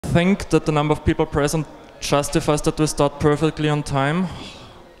think that the number of people present justifies that we start perfectly on time.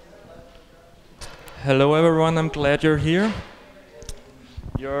 Hello everyone, I'm glad you're here.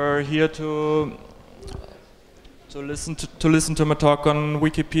 You're here to listen to my talk on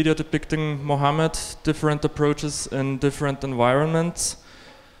Wikipedia depicting Mohammed, different approaches in different environments.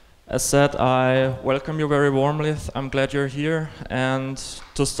 As said, I welcome you very warmly. I'm glad you're here. And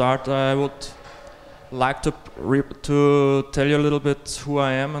to start, I would like to tell you a little bit who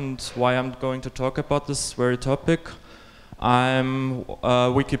I am and why I'm going to talk about this very topic. I'm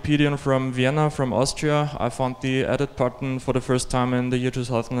a Wikipedian from Vienna, from Austria. I found the edit button for the first time in the year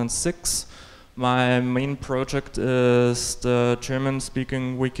 2006. My main project is the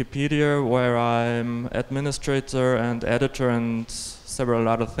German-speaking Wikipedia, where I'm administrator and editor and several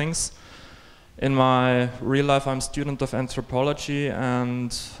other things. In my real life, I'm a student of anthropology,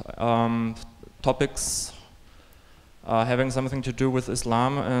 and topics having something to do with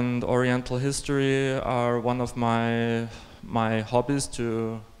Islam and Oriental history are one of my hobbies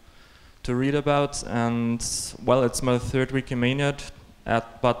to read about. And well, it's my third Wikimania,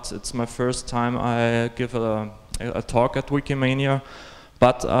 but it's my first time I give a talk at Wikimania.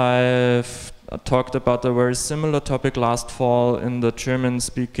 But I've talked about a very similar topic last fall in the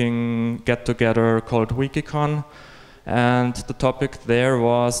German-speaking get-together called Wikicon. And the topic there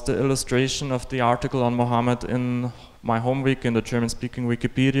was the illustration of the article on Mohammed in my home week in the German-speaking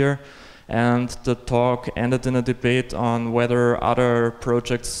Wikipedia. And the talk ended in a debate on whether other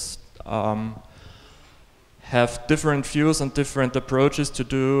projects have different views and different approaches to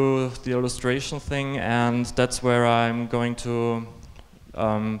do the illustration thing. And that's where I'm going to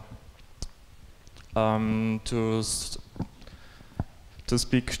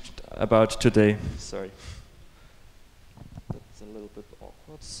speak about today. Sorry. That's a little bit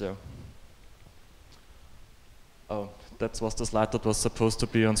awkward. So, oh, that was the slide that was supposed to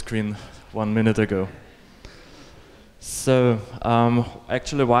be on screen 1 minute ago. So,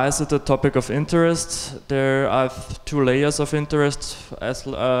 actually, why is it a topic of interest? There are two layers of interest, as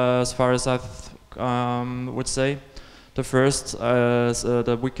far as I would say. The first is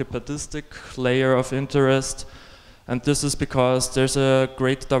the Wikipedistic layer of interest, and this is because there's a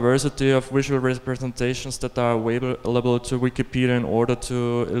great diversity of visual representations that are available to Wikipedia in order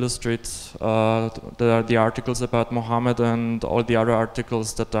to illustrate the articles about Mohammed and all the other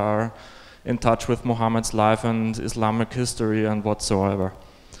articles that are in touch with Mohammed's life and Islamic history and whatsoever.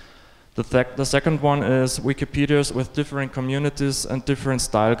 The second one is Wikipedias with different communities and different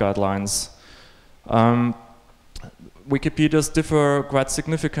style guidelines. Wikipedias differ quite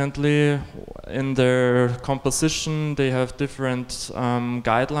significantly in their composition. They have different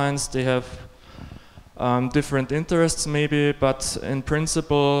guidelines, they have different interests maybe, but in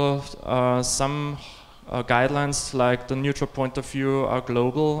principle some guidelines like the neutral point of view are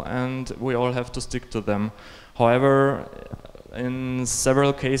global and we all have to stick to them. However, in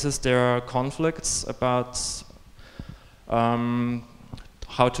several cases there are conflicts about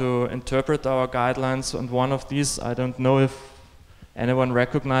how to interpret our guidelines, and one of these, I don't know if anyone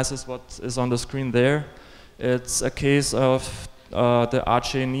recognizes what is on the screen there. It's a case of the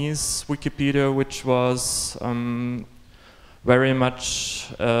Chinese Wikipedia, which was very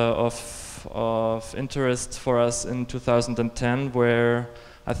much of interest for us in 2010, where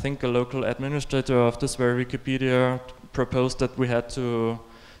I think a local administrator of this very Wikipedia proposed that we had to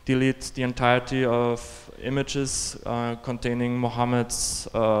delete the entirety of images containing Mohammed's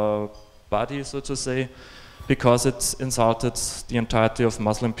body, so to say, because it insulted the entirety of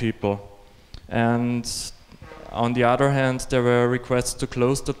Muslim people. And on the other hand, there were requests to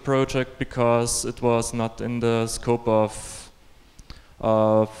close that project because it was not in the scope of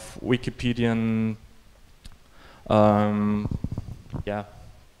Wikipedian, of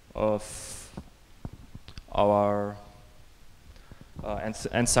our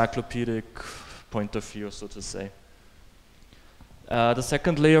encyclopedic point of view, so to say. The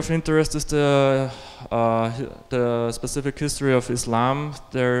second layer of interest is the specific history of Islam.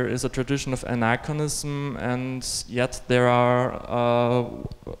 There is a tradition of anachronism, and yet there are,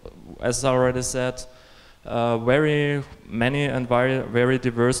 as I already said, very many and very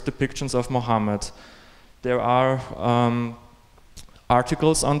diverse depictions of Mohammed. There are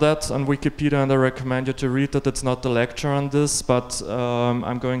articles on that on Wikipedia, and I recommend you to read that. It's not a lecture on this, but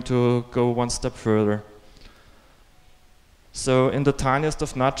I'm going to go one step further. So in the tiniest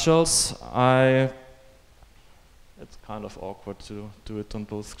of nutshells, it's kind of awkward to do it on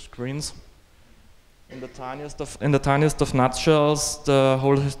both screens. In the tiniest of nutshells, the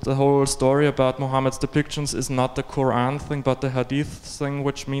whole story about Muhammad's depictions is not the Quran thing, but the Hadith thing,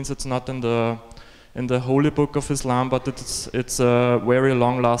 which means it's not in the in the holy book of Islam, but it's a very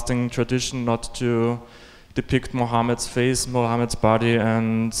long-lasting tradition not to depict Muhammad's face, Muhammad's body,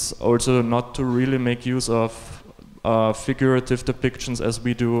 and also not to really make use of figurative depictions as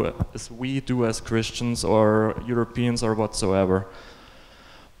we do as Christians or Europeans or whatsoever.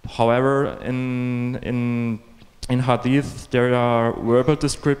 However, in Hadith there are verbal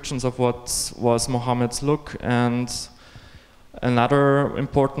descriptions of what was Muhammad's look, and another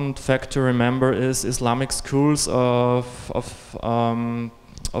important fact to remember is Islamic schools of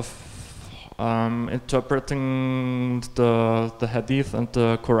interpreting the Hadith and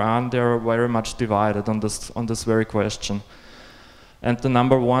the Quran. They are very much divided on this very question. And the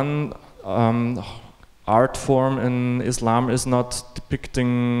number one art form in Islam is not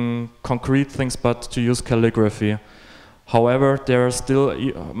depicting concrete things, but to use calligraphy. However, there are still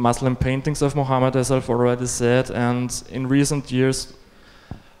Muslim paintings of Muhammad, as I've already said, and in recent years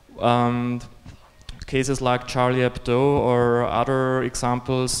cases like Charlie Hebdo or other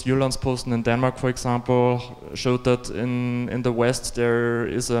examples, Jyllandsposten in Denmark, for example, showed that in the West there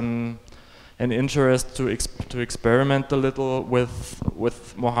is an interest to experiment a little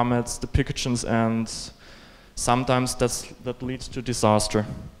with Muhammad's depictions, and sometimes that leads to disaster.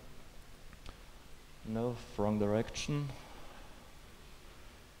 No, wrong direction.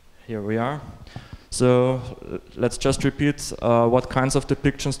 Here we are. So let's just repeat what kinds of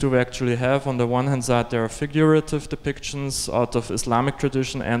depictions do we actually have. On the one hand side, there are figurative depictions out of Islamic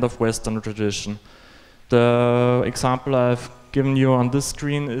tradition and of Western tradition. The example I've given you on this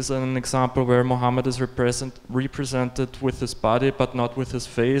screen is an example where Muhammad is represented with his body but not with his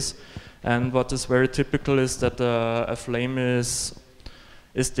face. And what is very typical is that a flame is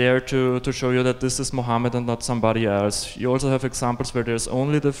there to show you that this is Muhammad and not somebody else. You also have examples where there's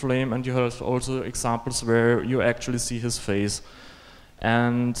only the flame, and you have also examples where you actually see his face.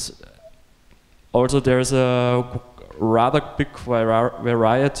 And also there's a rather big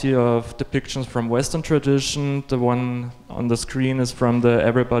variety of depictions from Western tradition. The one on the screen is from the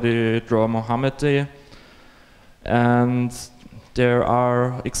Everybody Draw Muhammad Day. And there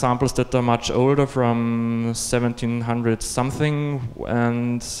are examples that are much older, from 1700 something,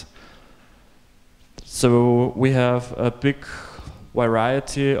 and so we have a big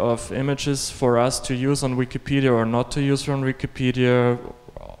variety of images for us to use on Wikipedia or not to use on Wikipedia.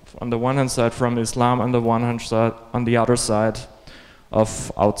 On the one hand side from Islam, on the one hand side, on the other side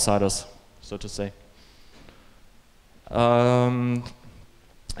of outsiders, so to say.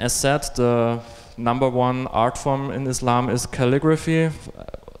 As said, the number one art form in Islam is calligraphy.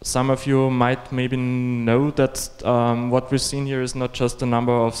 Some of you might maybe know that what we've seen here is not just a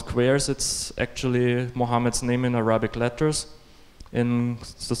number of squares, it's actually Muhammad's name in Arabic letters in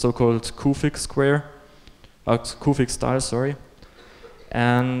the so-called Kufic square, Kufic style, sorry.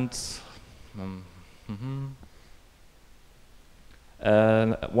 And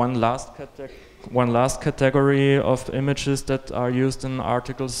one last category of images that are used in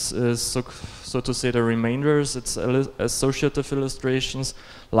articles is, so to say, the remainders. It's associative illustrations,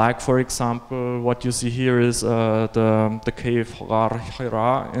 like, for example, what you see here is the cave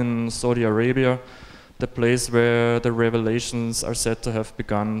Hira in Saudi Arabia, the place where the revelations are said to have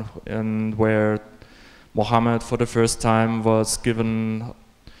begun, and where Muhammad for the first time was given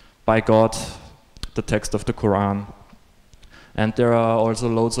by God the text of the Quran. And there are also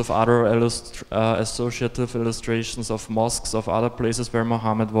loads of other associative illustrations of mosques, of other places where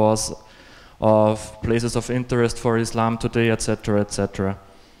Muhammad was, of places of interest for Islam today, etc., etc.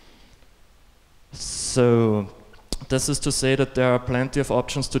 So this is to say that there are plenty of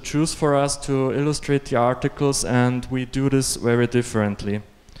options to choose for us to illustrate the articles, and we do this very differently.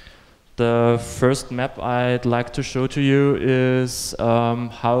 The first map I'd like to show to you is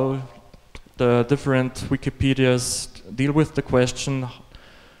how the different Wikipedias deal with the question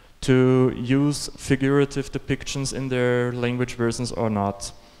to use figurative depictions in their language versions or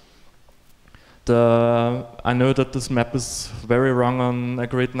not. I know that this map is very wrong on a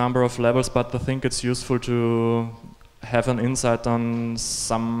great number of levels, but I think it's useful to have an insight on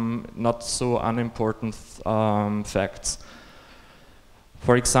some not so unimportant facts.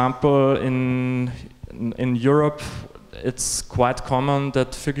 For example, in Europe, it's quite common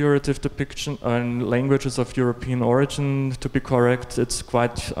that figurative depiction in languages of European origin, to be correct, it's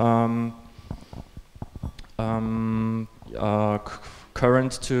quite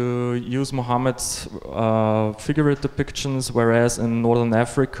current to use Muhammad's figurative depictions, whereas in Northern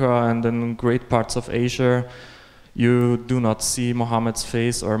Africa and in great parts of Asia, you do not see Muhammad's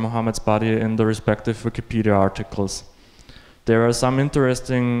face or Muhammad's body in the respective Wikipedia articles. There are some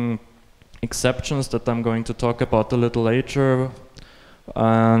interesting exceptions that I'm going to talk about a little later.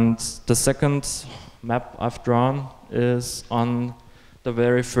 And the second map I've drawn is on the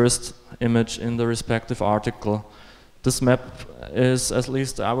very first image in the respective article. This map is, at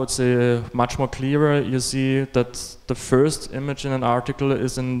least I would say, much more clearer. You see that the first image in an article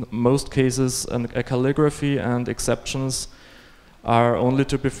is in most cases a calligraphy, and exceptions are only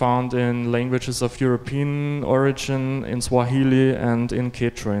to be found in languages of European origin, in Swahili and in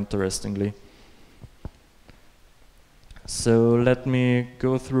Quechua, interestingly. So let me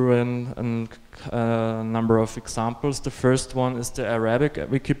go through a number of examples. The first one is the Arabic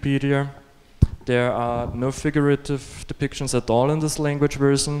Wikipedia. There are no figurative depictions at all in this language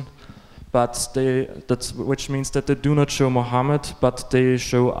version, but which means that they do not show Mohammed, but they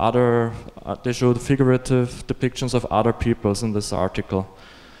show the figurative depictions of other peoples in this article.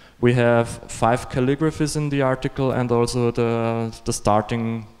 We have 5 calligraphies in the article, and also the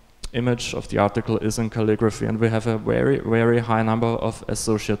starting image of the article is in calligraphy, and we have a very, very high number of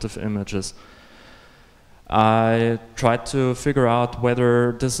associative images. I tried to figure out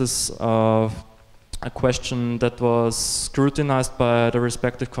whether this is a question that was scrutinized by the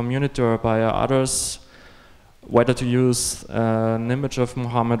respective community or by others, whether to use an image of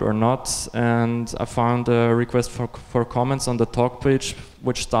Mohammed or not, and I found a request for comments on the talk page,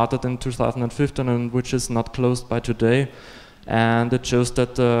 which started in 2015 and which is not closed by today, and it shows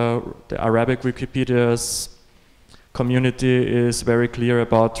that the Arabic Wikipedia's community is very clear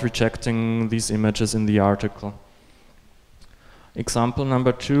about rejecting these images in the article. Example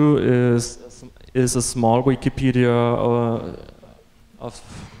number 2 is a small Wikipedia of,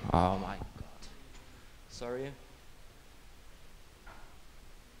 oh my god, sorry.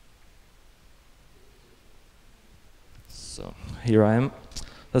 So here I am.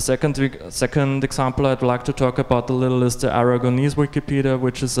 The second example I'd like to talk about a little is the Aragonese Wikipedia,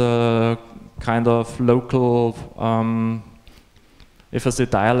 which is a kind of local, if I say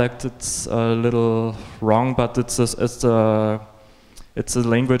dialect, it's a little wrong, but it's a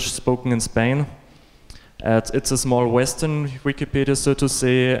language spoken in Spain. It's a small Western Wikipedia, so to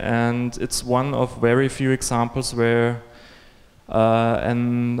say, and it's one of very few examples where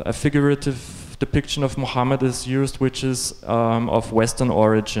a figurative depiction of Mohammed is used, which is of Western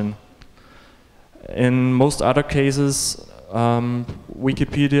origin. In most other cases,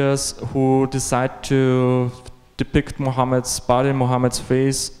 Wikipedias who decide to depict Mohammed's body, Mohammed's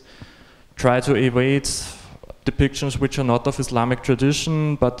face, try to evade depictions which are not of Islamic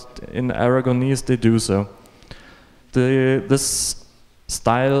tradition, but in Aragonese they do so. This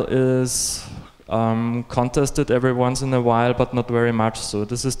style is contested every once in a while, but not very much so.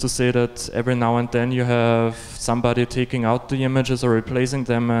 This is to say that every now and then you have somebody taking out the images or replacing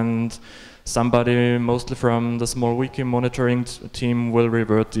them, and somebody, mostly from the small wiki monitoring team, will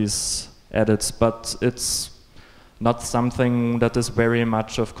revert these edits, but it's not something that is very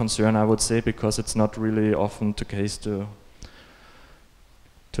much of concern, I would say, because it's not really often the case to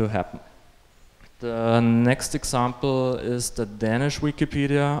happen. The next example is the Danish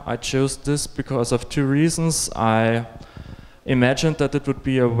Wikipedia. I chose this because of 2 reasons. I imagined that it would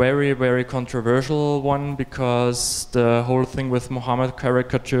be a very, very controversial one, because the whole thing with Mohammed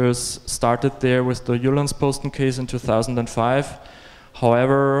caricatures started there with the Jyllands-Posten case in 2005.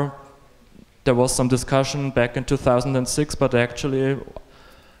 However, there was some discussion back in 2006, but actually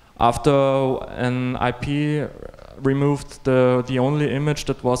after an IP removed the only image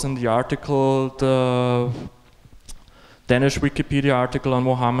that was in the article, the Danish Wikipedia article on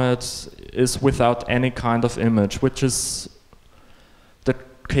Mohammed is without any kind of image, which is the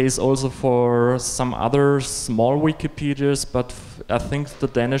case also for some other small Wikipedias, but I think the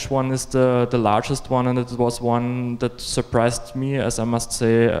Danish one is the largest one, and it was one that surprised me, as I must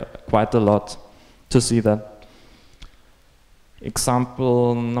say, quite a lot to see that.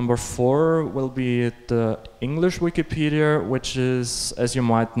 Example number 4 will be the English Wikipedia, which is, as you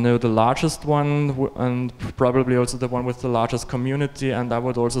might know, the largest one, and probably also the one with the largest community, and I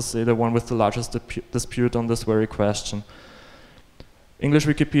would also say the one with the largest dispute on this very question. English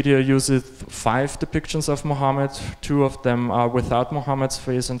Wikipedia uses 5 depictions of Mohammed. 2 of them are without Mohammed's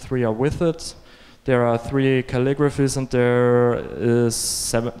face and 3 are with it. There are 3 calligraphies, and there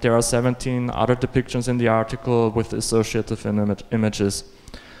are 17 other depictions in the article with associative images.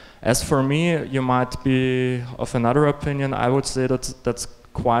 As for me, you might be of another opinion. I would say that that's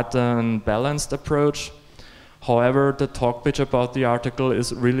quite a balanced approach. However, the talk page about the article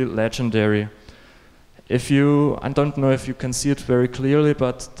is really legendary. I don't know if you can see it very clearly,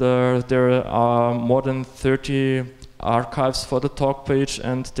 but there are more than 30 archives for the talk page,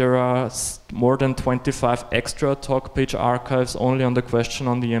 and there are more than 25 extra talk page archives only on the question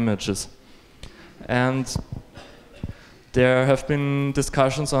on the images. And There have been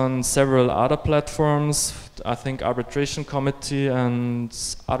discussions on several other platforms, I think Arbitration Committee and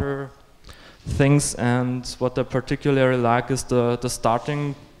other things, and what I particularly like is the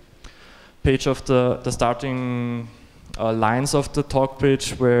starting page of the starting lines of the talk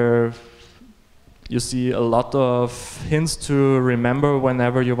page, where you see a lot of hints to remember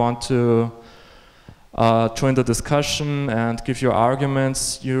whenever you want to join the discussion and give your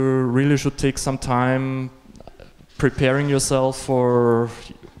arguments. You really should take some time preparing yourself for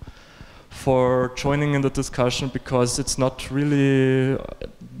joining in the discussion, because it's not really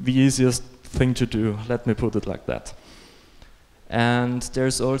the easiest thing to do, let me put it like that. And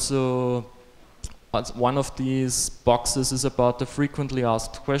there's also one of these boxes is about the frequently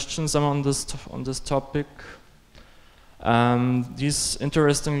asked questions on this topic. These,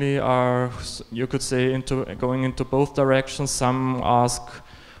 interestingly, are, you could say, going into both directions. Some ask,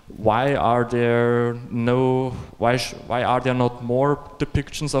 why are there not more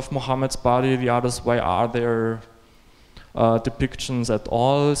depictions of Muhammad's body? The others, why are there depictions at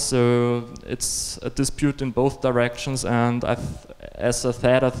all? So it's a dispute in both directions, and as I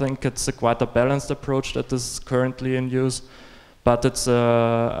said, I think it's quite a balanced approach that is currently in use, but it's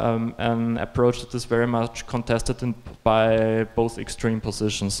an approach that is very much contested by both extreme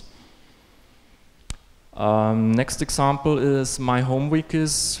positions. Next example is my home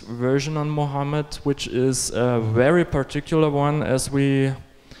wiki's version on Mohammed, which is a very particular one, as we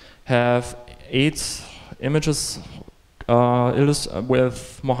have 8 images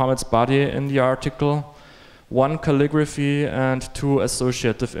with Mohammed's body in the article, 1 calligraphy and 2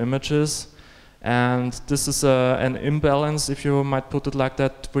 associative images. And this is an imbalance, if you might put it like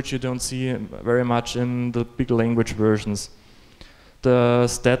that, which you don't see very much in the big language versions. The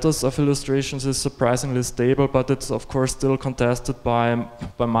status of illustrations is surprisingly stable, but it's of course still contested by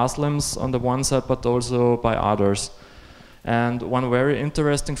Muslims on the one side, but also by others. And one very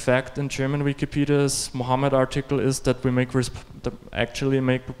interesting fact in German Wikipedia's Mohammed article is that we actually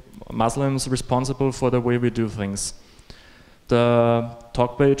make Muslims responsible for the way we do things. The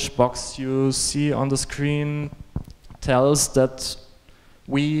talk page box you see on the screen tells that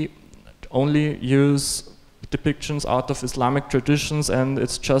we only use depictions out of Islamic traditions, and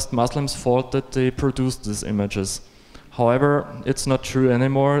it's just Muslims' fault that they produced these images. However, it's not true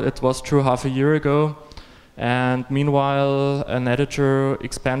anymore. It was true half a year ago, and meanwhile an editor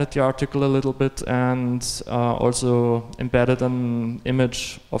expanded the article a little bit and also embedded an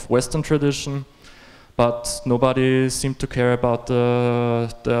image of Western tradition, but nobody seemed to care about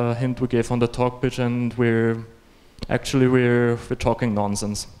the hint we gave on the talk page, and we're talking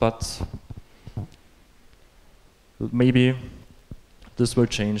nonsense. But maybe this will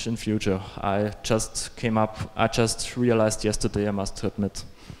change in future. I just realized yesterday, I must admit.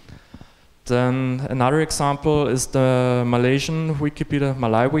 Then another example is the Malaysian Wikipedia,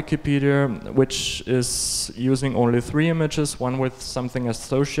 Malay Wikipedia, which is using only 3 images, 1 with something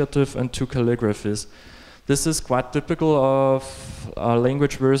associative and 2 calligraphies. This is quite typical of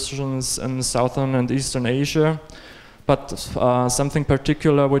language versions in Southern and Eastern Asia, but something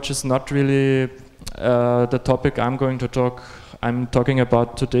particular which is not really the topic I'm talking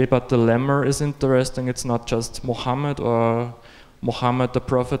about today, but the lemma is interesting. It's not just Muhammad or Mohammed, the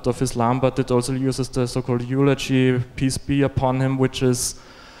Prophet of Islam, but it also uses the so-called eulogy, peace be upon him, which is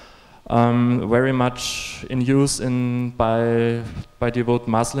very much in use by devout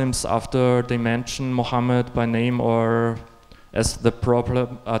Muslims after they mention Muhammad by name or as the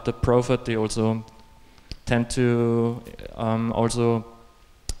Prophet. They also tend to also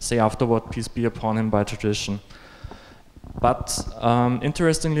say afterward, peace be upon him, by tradition. But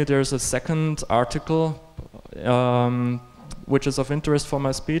interestingly, there's a second article which is of interest for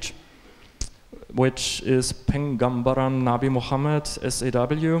my speech, which is Penggambaran Nabi Muhammad,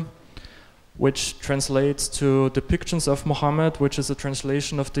 SAW, which translates to depictions of Muhammad, which is a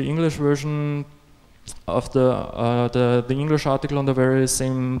translation of the English version of the English article on the very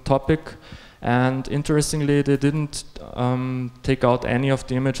same topic. And interestingly, they didn't take out any of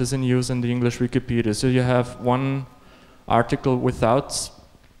the images in use in the English Wikipedia. So you have one article without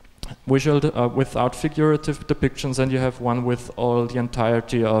without figurative depictions, and you have one with all the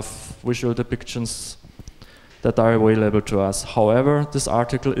entirety of visual depictions that are available to us. However, this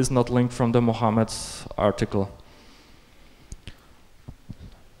article is not linked from the Mohammed article.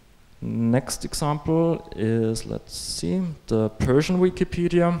 Next example is, let's see, the Persian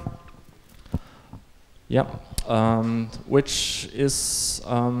Wikipedia. Yeah, which is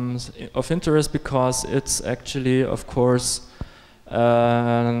of interest because it's actually, of course,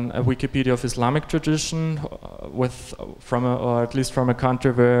 a Wikipedia of Islamic tradition, or at least from a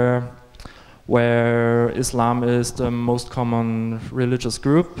country where Islam is the most common religious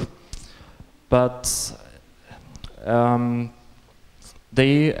group, but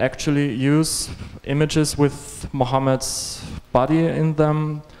they actually use images with Muhammad's body in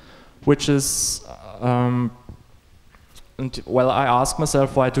them, which is, well, I ask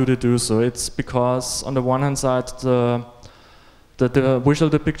myself, why do they do so? It's because, on the one hand side, the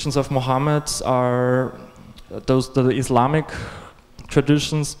visual depictions of Muhammad are the Islamic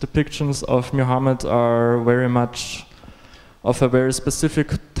traditions, depictions of Muhammad are very much of a very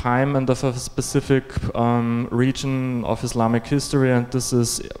specific time and of a specific region of Islamic history, and this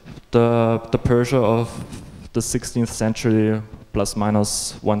is the Persia of the 16th century, plus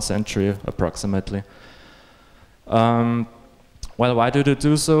minus 1 century approximately. Well, why do they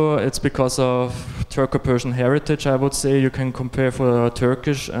do so? It's because of Turco-Persian heritage, I would say. You can compare for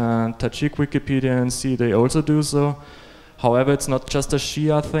Turkish and Tajik Wikipedia and see they also do so. However, it's not just a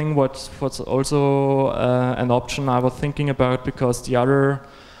Shia thing, what's also an option I was thinking about, because the other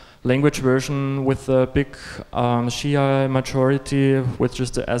language version with the big Shia majority, which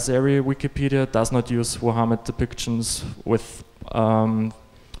is the Azeri Wikipedia, does not use Muhammad depictions with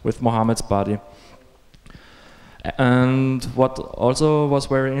Muhammad's body. And what also was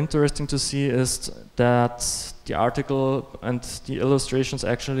very interesting to see is that the article and the illustrations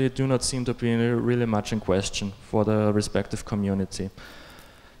actually do not seem to be really much in question for the respective community.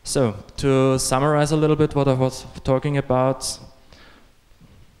 So, to summarize a little bit what I was talking about,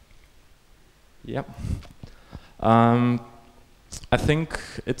 yeah. I think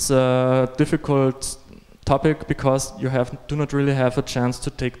it's a difficult topic because you do not really have a chance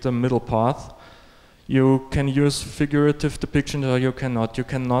to take the middle path. You can use figurative depiction or you cannot. You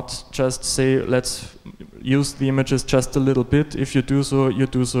cannot just say, let's use the images just a little bit. If you do so, you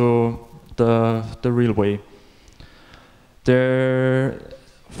do so the real way.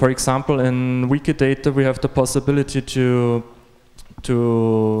 For example, in Wikidata, we have the possibility to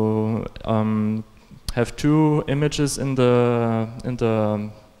have 2 images in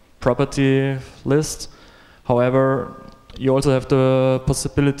the property list. However, you also have the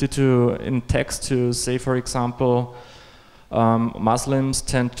possibility to, in text, to say, for example, Muslims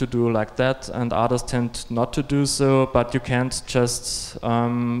tend to do like that and others tend not to do so, but you can't just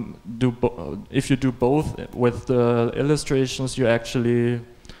if you do both with the illustrations, you actually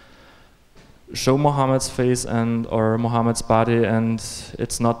show Muhammad's face or Muhammad's body, and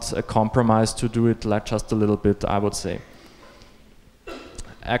it's not a compromise to do it like just a little bit, I would say.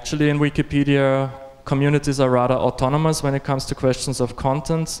 Actually, in Wikipedia, communities are rather autonomous when it comes to questions of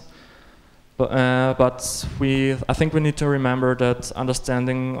content, but I think we need to remember that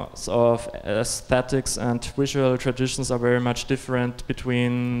understandings of aesthetics and visual traditions are very much different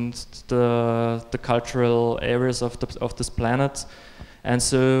between the cultural areas of this planet, and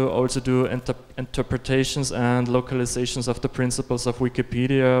so also do interpretations and localizations of the principles of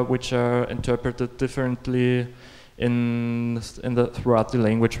Wikipedia, which are interpreted differently throughout the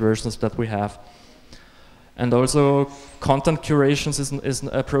language versions that we have. And also, content curations is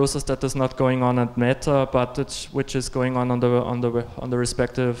a process that is not going on at Meta, but which is going on the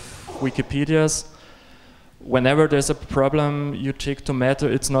respective Wikipedias. Whenever there's a problem you take to Meta,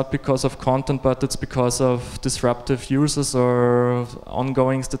 it's not because of content, but it's because of disruptive users or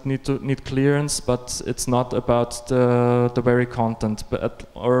ongoings that need clearance. But it's not about the very content.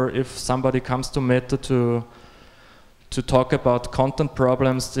 Or if somebody comes to Meta to talk about content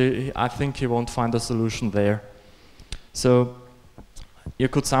problems, I think he won't find a solution there. So you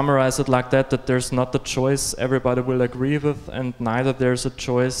could summarize it like that there's not a choice everybody will agree with, and neither there's a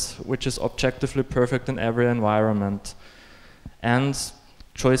choice which is objectively perfect in every environment. And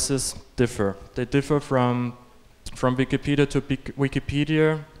choices differ. They differ from Wikipedia to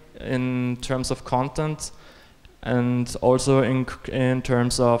Wikipedia in terms of content, and also in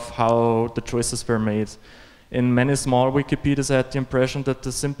terms of how the choices were made. In many small Wikipedias, I had the impression that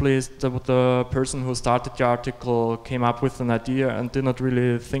the person who started the article came up with an idea and did not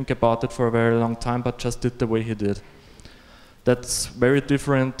really think about it for a very long time, but just did the way he did. That's very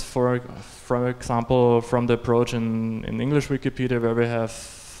different, for example, from the approach in English Wikipedia, where we have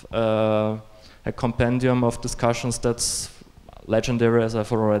a compendium of discussions that's legendary, as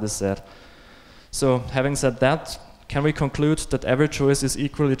I've already said. So, having said that, can we conclude that every choice is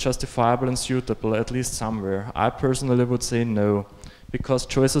equally justifiable and suitable, at least somewhere? I personally would say no, because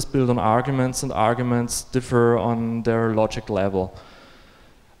choices build on arguments, and arguments differ on their logic level.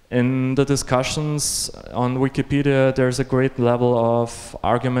 In the discussions on Wikipedia, there's a great level of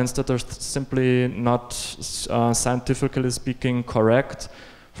arguments that are simply not scientifically speaking correct.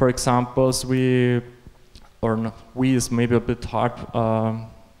 For example, we is maybe a bit hard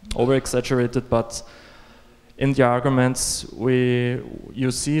over-exaggerated, but in the arguments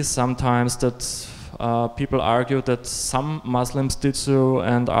you see sometimes that people argue that some Muslims did so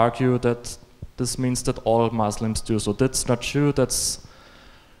and argue that this means that all Muslims do so. That's not true. That's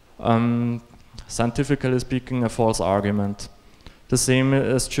scientifically speaking a false argument. The same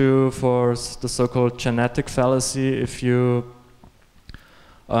is true for the so-called genetic fallacy. If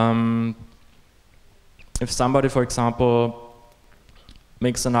somebody, for example,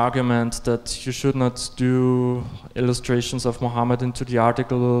 makes an argument that you should not do illustrations of Mohammed into the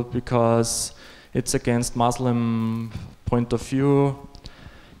article because it's against Muslim point of view,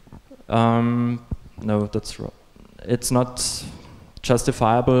 no, that's wrong. It's not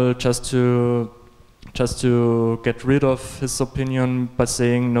justifiable just to get rid of his opinion by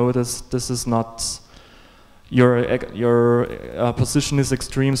saying no, this is not your position is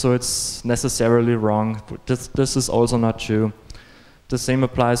extreme, so it's necessarily wrong. This is also not true. The same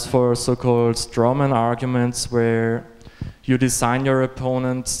applies for so-called strawman arguments, where you design your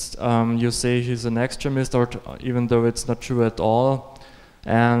opponent, you say he's an extremist, or even though it's not true at all.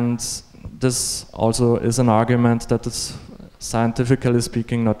 And this also is an argument that is scientifically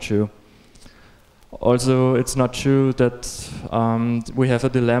speaking not true. Also, it's not true that we have a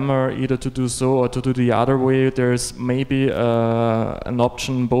dilemma either to do so or to do the other way. There's maybe an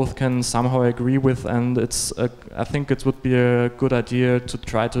option both can somehow agree with, and I think it would be a good idea to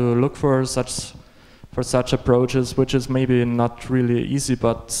try to look for such approaches, which is maybe not really easy,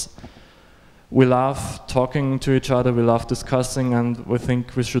 but we love talking to each other, we love discussing, and we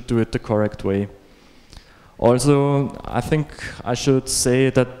think we should do it the correct way. Also, I think I should say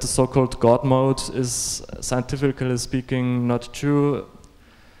that the so-called God mode is, scientifically speaking, not true.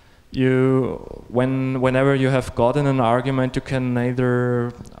 Whenever you have God in an argument, you can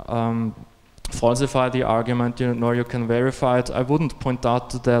neither falsify the argument nor you can verify it. I wouldn't point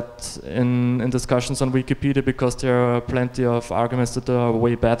out that in discussions on Wikipedia, because there are plenty of arguments that are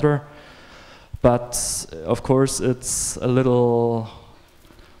way better. But of course, it's a little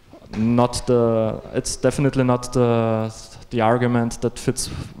it's definitely not the argument that fits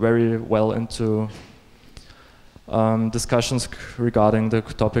very well into discussions regarding the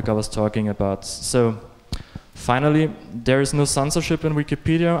topic I was talking about. So finally, there is no censorship in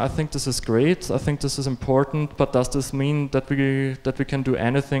Wikipedia. I think this is great. I think this is important. But does this mean that we can do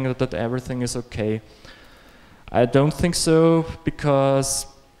anything, that everything is okay? I don't think so, because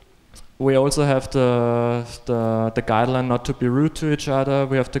we also have the guideline not to be rude to each other.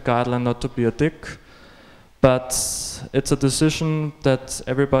 We have the guideline not to be a dick. But it's a decision that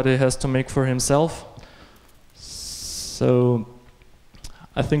everybody has to make for himself. So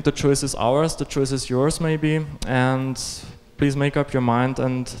I think the choice is ours, the choice is yours maybe. And please make up your mind,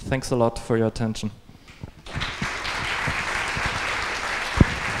 and thanks a lot for your attention.